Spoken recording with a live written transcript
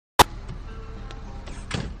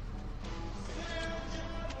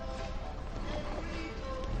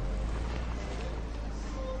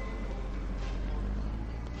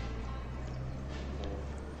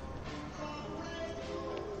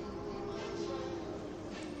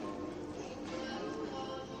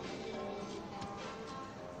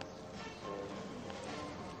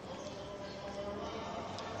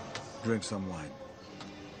Drink some wine.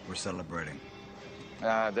 We're celebrating.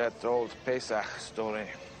 That old Pesach story.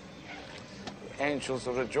 The angels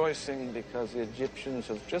are rejoicing because the Egyptians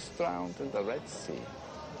have just drowned in the Red Sea.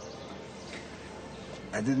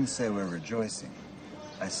 I didn't say we're rejoicing.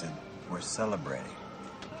 I said we're celebrating.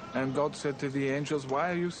 And God said to the angels, why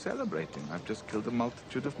are you celebrating? I've just killed a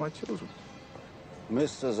multitude of my children.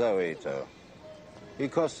 Mr. Zoito, he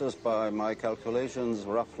cost us, by my calculations,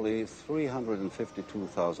 roughly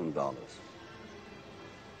 $352,000.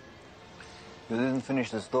 You didn't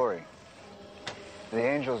finish the story. The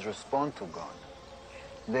angels respond to God.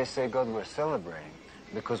 They say, God, we're celebrating,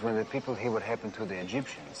 because when the people hear what happened to the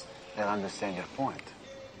Egyptians, they'll understand your point.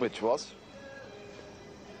 Which was?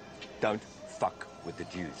 Don't fuck with the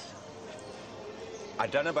Jews. I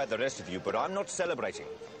don't know about the rest of you, but I'm not celebrating.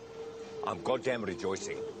 I'm goddamn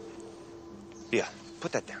rejoicing. Here,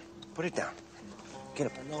 put that down. Put it down. Get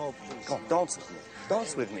up. No, please. Come on, dance with me.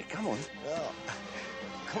 Dance with me. Come on. Yeah.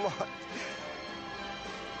 Come on.